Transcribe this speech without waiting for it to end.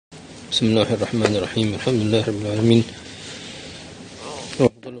بسم الله الرحمن الرحيم. الحمد لله رب العالمين،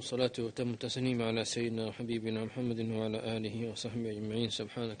 وأفضل الصلاة وتم التسليم على سيدنا وحبيبنا محمد وعلى آله وصحبه أجمعين.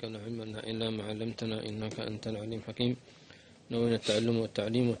 سبحانك لا علم لنا إلا ما علمتنا إنك أنت العليم الحكيم. نوينا التعلم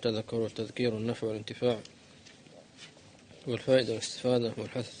والتعليم والتذكر والتذكير والنفع والانتفاع والفائدة والاستفادة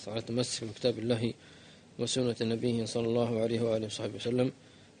والحث على التمسك بكتاب الله وسنة نبيه صلى الله عليه وآله وصحبه وسلم،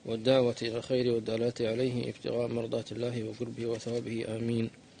 والدعوة إلى الخير والدالات عليه ابتغاء مرضات الله وقربه وثوابه، آمين.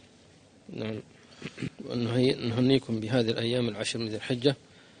 نعم. نهنيكم بهذه الأيام العشر من ذي الحجة،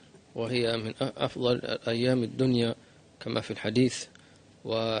 وهي من أفضل أيام الدنيا كما في الحديث،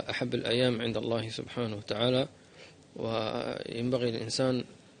 وأحب الأيام عند الله سبحانه وتعالى، وينبغي للإنسان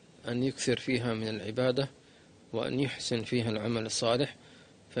أن يكثر فيها من العبادة وأن يحسن فيها العمل الصالح،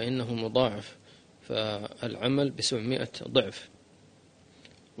 فإنه مضاعف، فالعمل ب700 ضعف،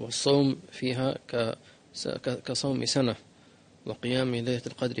 والصوم فيها كصوم سنة، وقيام ليلة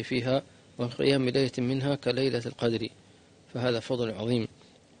القدر فيها وقيام ليلة منها كليلة القدر، فهذا فضل عظيم.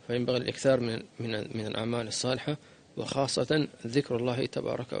 فينبغي الإكثار من الأعمال الصالحة، وخاصة ذكر الله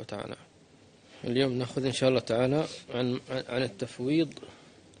تبارك وتعالى. اليوم نأخذ إن شاء الله تعالى عن التفويض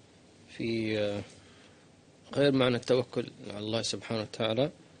في غير معنى التوكل على الله سبحانه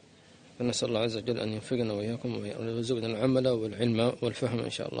وتعالى، فنسأل الله عز وجل أن يوفقنا وإياكم ويرزقنا العمل والعلم والفهم إن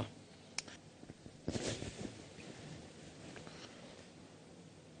شاء الله.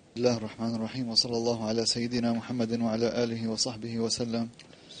 بسم الله الرحمن الرحيم، وصلى الله على سيدنا محمد وعلى آله وصحبه وسلم.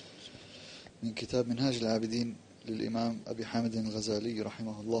 من كتاب منهاج العابدين للإمام أبي حامد الغزالي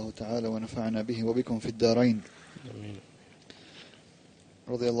رحمه الله تعالى، ونفعنا به وبكم في الدارين،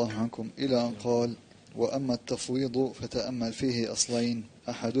 رضي الله عنكم، إلى أن قال: وأما التفويض فتأمل فيه أصلين: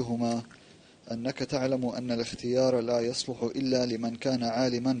 أحدهما أنك تعلم أن الاختيار لا يصلح إلا لمن كان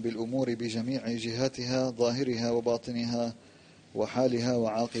عالما بالأمور بجميع جهاتها، ظاهرها وباطنها وحالها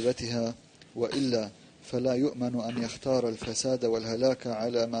وعاقبتها، وإلا فلا يؤمن أن يختار الفساد والهلاك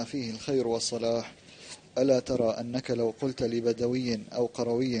على ما فيه الخير والصلاح. ألا ترى أنك لو قلت لبدوي أو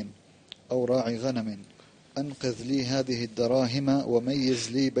قروي أو راعي غنم: أنقذ لي هذه الدراهم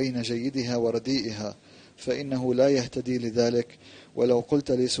وميز لي بين جيدها ورديئها، فإنه لا يهتدي لذلك. ولو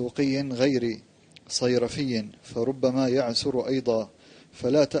قلت لسوقي غير صيرفي فربما يعسر أيضا،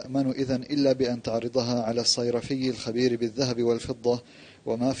 فلا تأمن إذن إلا بأن تعرضها على الصيرفي الخبير بالذهب والفضة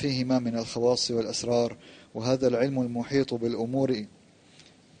وما فيهما من الخواص والأسرار. وهذا العلم المحيط بالأمور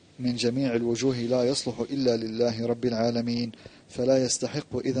من جميع الوجوه لا يصلح إلا لله رب العالمين، فلا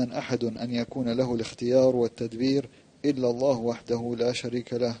يستحق إذن أحد أن يكون له الاختيار والتدبير إلا الله وحده لا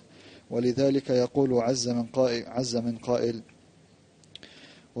شريك له. ولذلك يقول عز من قائل: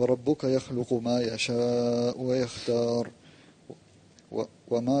 وربك يخلق ما يشاء ويختار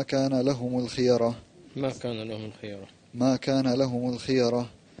وما كان لهم الخيرة. ما كان لهم الخيرة.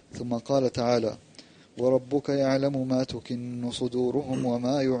 ثم قال تعالى: وربك يعلم ما تكن صدورهم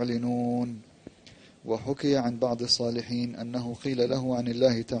وما يعلنون. وحكي عن بعض الصالحين أنه قيل له عن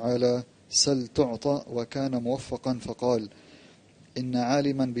الله تعالى: سل تعطى، وكان موفقا فقال: إن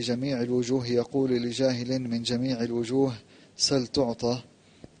عالما بجميع الوجوه يقول لجاهل من جميع الوجوه: سل تعطى.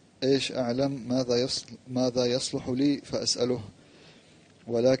 إيش أعلم ماذا يصلح لي فأسأله،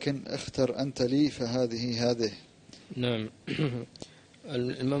 ولكن اختر أنت لي هذه. نعم.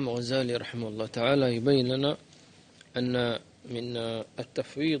 الإمام الغزالي رحمه الله تعالى يبين لنا أن من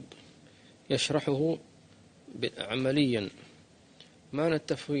التفويض يشرحه عمليا. معنى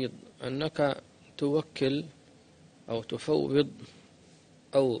التفويض أنك توكل أو تفوض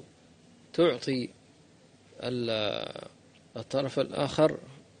أو تعطي الطرف الآخر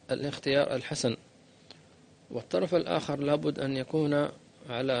الاختيار الحسن، والطرف الآخر لابد أن يكون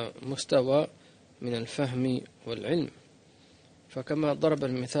على مستوى من الفهم والعلم. فكما ضرب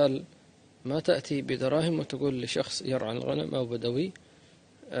المثال: ما تأتي بدراهم وتقول لشخص يرعى الغنم أو بدوي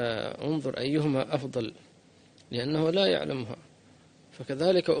انظر أيهما أفضل، لأنه لا يعلمها.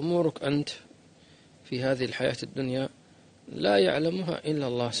 فكذلك أمورك أنت في هذه الحياة الدنيا لا يعلمها إلا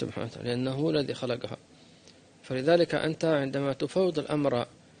الله سبحانه وتعالى، لأنه هو الذي خلقها. فلذلك أنت عندما تفوض الأمر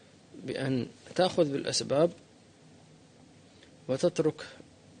بأن تأخذ بالأسباب وتترك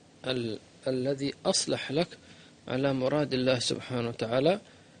الذي أصلح لك على مراد الله سبحانه وتعالى،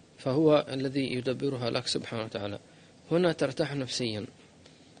 فهو الذي يدبرها لك سبحانه وتعالى. هنا ترتاح نفسيا،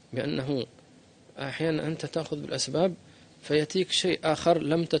 بأنه أحيانا أنت تأخذ بالأسباب فيأتيك شيء آخر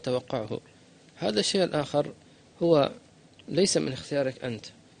لم تتوقعه. هذا الشيء الآخر هو ليس من اختيارك أنت،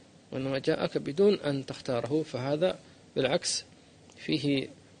 وإنما جاءك بدون أن تختاره، فهذا بالعكس فيه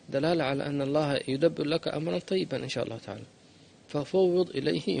دلالة على أن الله يدبر لك أمرا طيبا إن شاء الله تعالى. ففوض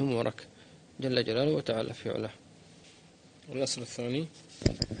إليه أمورك جل جلاله وتعالى في علاه. الأصل الثاني: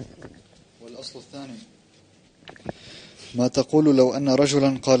 الأصل الثاني: ما تقول لو أن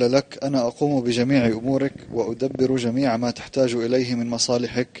رجلا قال لك: أنا أقوم بجميع أمورك وأدبر جميع ما تحتاج إليه من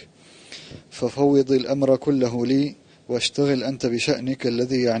مصالحك، ففوض الأمر كله لي واشتغل أنت بشأنك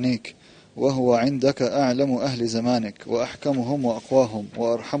الذي يعنيك، وهو عندك أعلم أهل زمانك وأحكمهم وأقواهم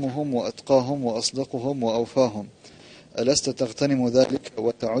وأرحمهم وأتقاهم وأصدقهم وأوفاهم، ألست تغتنم ذلك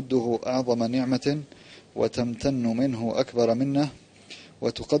وتعده أعظم نعمة وتمتن منه أكبر منه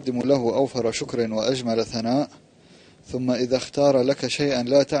وتقدم له أوفر شكر وأجمل ثناء؟ ثم إذا اختار لك شيئا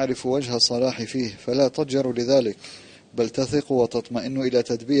لا تعرف وجه الصلاح فيه فلا تضجر لذلك، بل تثق وتطمئن إلى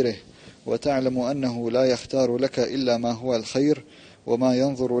تدبيره، وتعلم أنه لا يختار لك إلا ما هو الخير، وما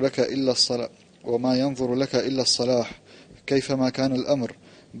ينظر لك إلا الصلاح كيفما كان الأمر،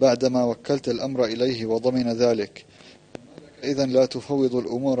 بعدما وكلت الأمر إليه وضمن ذلك. إذن لا تفوض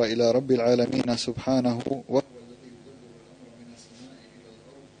الأمور إلى رب العالمين سبحانه،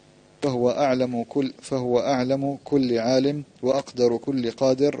 فهو أعلم كل عالم وأقدر كل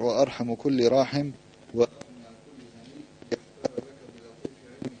قادر وأرحم كل راحم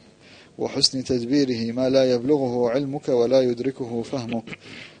وحسن تدبيره ما لا يبلغه علمك ولا يدركه فهمك،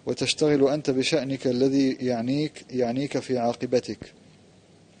 وتشتغل أنت بشأنك الذي يعنيك في عاقبتك.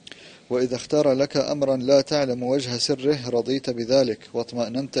 وإذا اختار لك أمرا لا تعلم وجه سره رضيت بذلك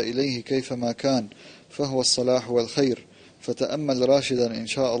واطمأننت إليه كيفما كان، فهو الصلاح والخير. فتأمل راشدا إن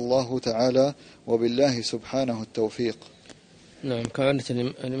شاء الله تعالى، وبالله سبحانه التوفيق. نعم. كانت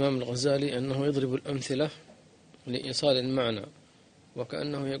الإمام الغزالي أنه يضرب الأمثلة لإيصال المعنى،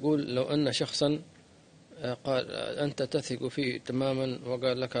 وكأنه يقول لو أن شخصا قال أنت تثق فيه تماما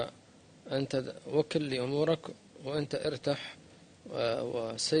وقال لك أنت وكل لي أمورك وأنت ارتاح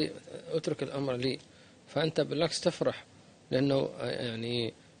وأترك الأمر لي، فأنت بالعكس تفرح لأنه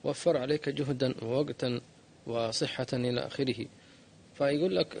يعني وفر عليك جهدا ووقتا وصحة إلى آخره.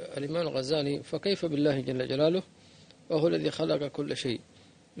 فيقول لك الإمام الغزالي فكيف بالله جل جلاله وهو الذي خلق كل شيء،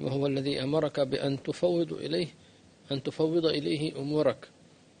 وهو الذي أمرك بأن تفوض إليه أمورك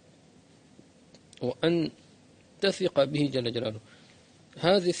وأن تثق به جل جلاله.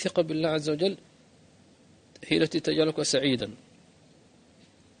 هذه الثقة بالله عز وجل هي التي تجعلك سعيدا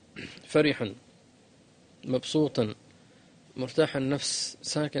فرحا مبسوطا مرتاح النفس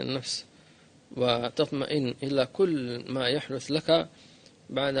ساكن النفس، وتطمئن إلى كل ما يحدث لك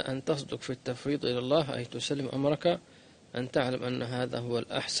بعد أن تصدق في التفويض إلى الله، أي تسلم أمرك، أن تعلم أن هذا هو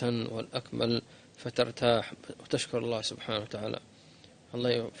الأحسن والأكمل، فترتاح وتشكر الله سبحانه وتعالى. الله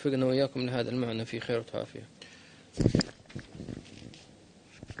يوفقنا وإياكم لهذا المعنى في خير وعافية.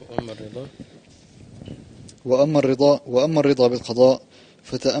 وأما الرضا بالقضاء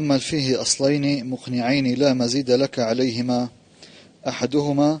فتأمل فيه أصلين مقنعين لا مزيد لك عليهما: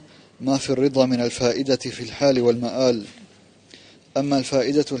 أحدهما ما في الرضا من الفائدة في الحال والمآل. أما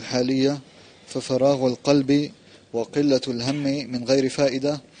الفائدة الحالية ففراغ القلب وقلة الهم من غير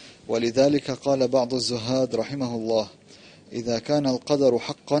فائدة، ولذلك قال بعض الزهاد رحمه الله: إذا كان القدر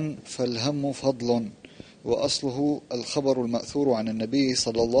حقا فالهم فضل. وأصله الخبر المأثور عن النبي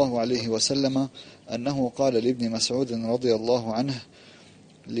صلى الله عليه وسلم أنه قال لابن مسعود رضي الله عنه: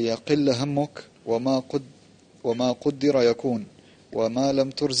 ليقل همك وما قدر يكون، وما لم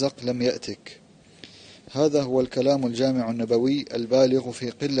ترزق لم يأتك. هذا هو الكلام الجامع النبوي البالغ في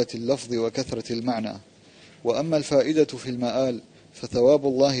قلة اللفظ وكثرة المعنى. وأما الفائدة في المآل فثواب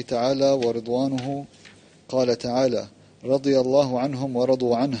الله تعالى ورضوانه. قال تعالى: رضي الله عنهم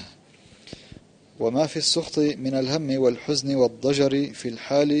ورضوا عنه. وما في السخط من الهم والحزن والضجر في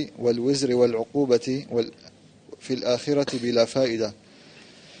الحال والوزر والعقوبة في الآخرة بلا فائدة،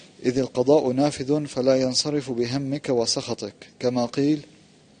 إذ القضاء نافذ فلا ينصرف بهمك وسخطك، كما قيل: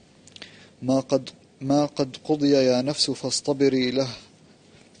 ما قد قضي يا نفس فاصطبري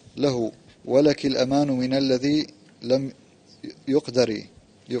له ولك الأمان من الذي لم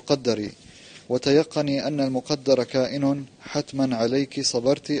يقدر، وتيقني أن المقدر كائن حتما عليك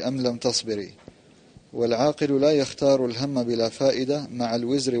صبرت أم لم تصبري. والعاقل لا يختار الهم بلا فائدة مع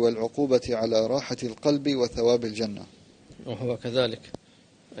الوزر والعقوبة على راحة القلب وثواب الجنة. وهو كذلك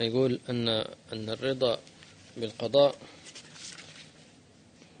يقول أن الرضا بالقضاء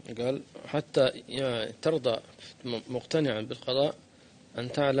قال حتى ترضى مقتنعا بالقضاء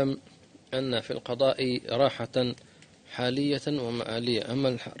أن تعلم أن في القضاء راحة حالية ومآلية.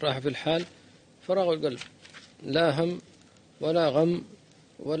 أما الراحة في الحال فراغ القلب، لا هم ولا غم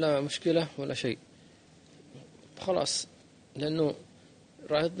ولا مشكلة ولا شيء، خلاص، لأنه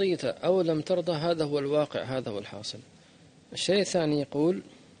رضيت أو لم ترضى، هذا هو الواقع، هذا هو الحاصل. الشيء الثاني يقول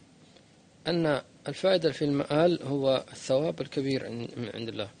أن الفائدة في المآل هو الثواب الكبير من عند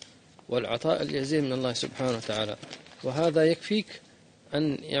الله والعطاء الجزيل من الله سبحانه وتعالى، وهذا يكفيك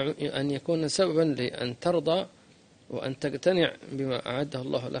أن يكون سببا لأن ترضى وأن تقتنع بما أعده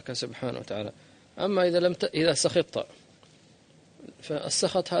الله لك سبحانه وتعالى. أما إذا سخطت،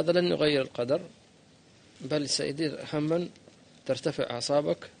 فالسخط هذا لن يغير القدر، بل سيدير هما، ترتفع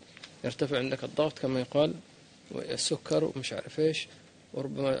أعصابك، يرتفع عندك الضغط كما يقال، والسكر ومش عارف إيش،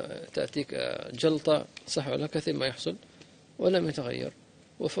 وربما تأتيك جلطة، صح ولا كثير ما يحصل ولم يتغير.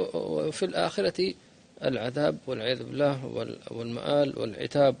 وفي الآخرة العذاب والعياذ بالله، والمآل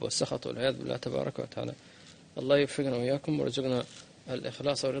والعتاب والسخط والعياذ بالله تبارك وتعالى. الله يوفقنا وإياكم ورزقنا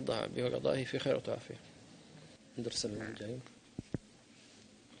الإخلاص والرضا بقضائه في خير وعافية. الدرس الجاي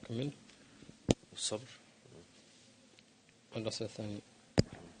نكمل الصبر. الدرس الثاني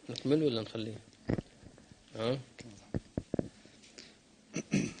نكمل ولا نخليه؟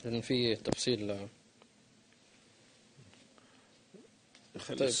 لأن في تفصيل.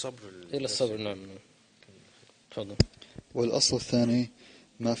 نخلي الصبر إلى الصبر. نعم تفضل. والأصل الثاني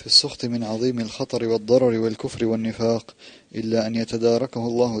ما في السخط من عظيم الخطر والضرر والكفر والنفاق، إلا أن يتداركه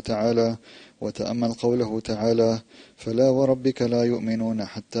الله تعالى. وتأمل قوله تعالى: فلا وربك لا يؤمنون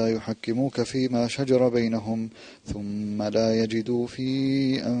حتى يحكموك فيما شجر بينهم ثم لا يجدوا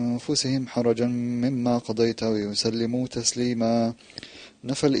في أنفسهم حرجا مما قضيت ويسلموا تسليما.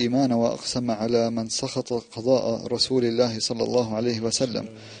 نفى الإيمان وأقسم على من سخط قضاء رسول الله صلى الله عليه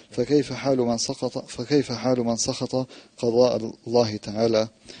وسلم، فكيف حال من سخط قضاء الله تعالى؟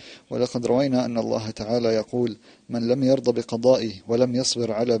 ولقد روينا أن الله تعالى يقول: من لم يرضى بقضائي ولم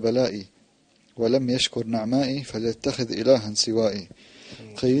يصبر على بلائي ولم يشكر نعمائي فليتخذ إلها سوائي.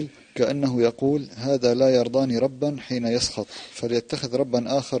 قيل كأنه يقول: هذا لا يرضاني ربا حين يسخط، فليتخذ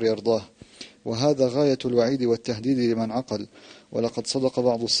ربا آخر يرضاه. وهذا غاية الوعيد والتهديد لمن عقل. ولقد صدق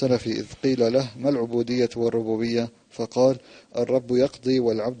بعض السلف إذ قيل له: ما العبودية والربوبية؟ فقال: الرب يقضي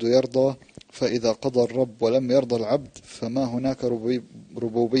والعبد يرضى، فإذا قضى الرب ولم يرضى العبد فما هناك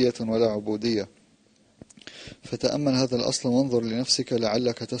ربوبية ولا عبودية. فتأمل هذا الأصل وانظر لنفسك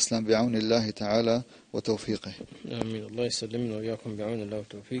لعلك تسلم بعون الله تعالى وتوفيقه. آمين. الله يسلمنا وإياكم بعون الله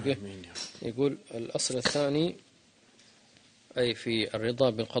وتوفيقه. يقول الأصل الثاني أي في الرضا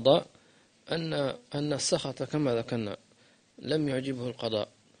بالقضاء أن السخط كما ذكرنا لم يعجبه القضاء،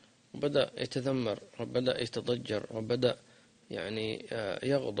 وبدأ يتذمر وبدأ يتضجر وبدأ يعني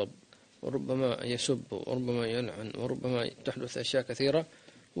يغضب، وربما يسب وربما يلعن وربما تحدث أشياء كثيرة،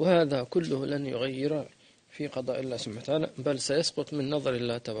 وهذا كله لن يغير في قضاء الله سبحانه وتعالى، بل سيسقط من نظر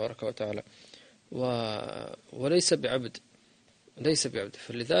الله تبارك وتعالى، وليس بعبد، ليس بعبد.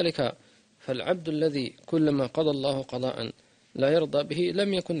 فلذلك فالعبد الذي كلما قضى الله قضاء لا يرضى به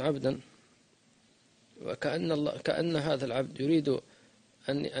لم يكن عبدا، كأن هذا العبد يريد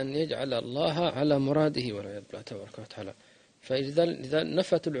أن يجعل الله على مراده والعياذ بالله تبارك وتعالى. فلذا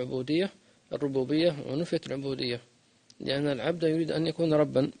نفت الربوبية ونفت العبودية، لأن العبد يريد أن يكون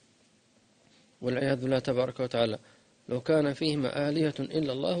ربا والعياذ بالله تبارك وتعالى. لو كان فيهما آلهة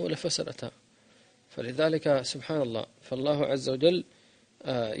إلا الله لفسدتا. فلذلك سبحان الله، فالله عز وجل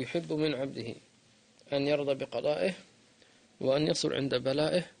يحب من عبده أن يرضى بقضائه، وأن يصبر عند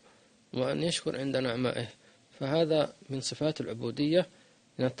بلائه، وأن يشكر عند نعمائه. فهذا من صفات العبودية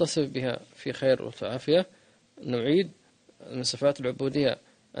نتصف بها في خير وعافية. نعيد: من صفات العبودية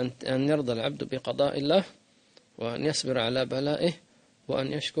أن يرضى العبد بقضاء الله، وأن يصبر على بلائه،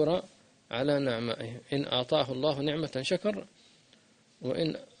 وأن يشكر على نعمائه. إن أعطاه الله نعمة شكر،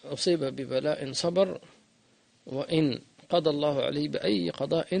 وإن أصيب ببلاء صبر، وإن قضى الله عليه بأي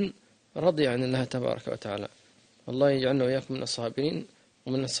قضاء رضي عن الله تبارك وتعالى. الله يجعلنا وإياكم من الصابرين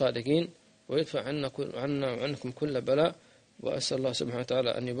ومن الصادقين، ويدفع عنا وعنكم كل بلاء. وأسأل الله سبحانه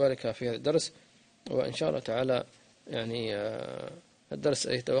وتعالى أن يبارك في هذا الدرس. وإن شاء الله تعالى يعني الدرس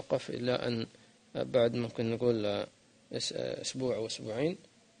يتوقف إلا أن بعد ممكن نقول أسبوع أو أسبوعين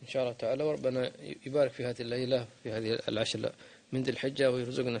إن شاء الله تعالى. وربنا يبارك في هذه الليلة، في هذه العشر من ذي الحجة،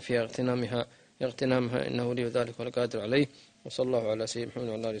 ويرزقنا فيها اغتنامها إنه ولي ذلك والقادر عليه. وصلى الله على سيدنا محمد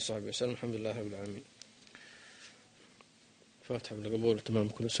وعلى آله وصحبه وسلم. الحمد لله رب العالمين. فاتحة بالقبول تمام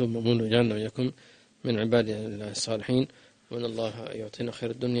كل سوء مأمون، وجعلنا وإياكم من عباده الله الصالحين، وأن الله يعطينا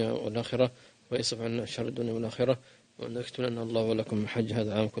خير الدنيا والآخرة، ويصف عنا شر الدنيا والآخرة، وأن يكتب لنا الله ولكم من حج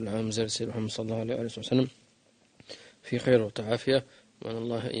هذا العام كل عام زي سيدنا محمد صلى الله عليه وسلم في خير وتعافية، وأن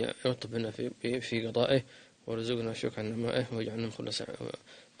الله يعطب لنا في قضائه، ورزقنا شكر نعمائه، ويجعلنا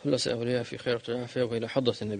خلص أولياء في خير وتعافية، وإلى حضرة النبي.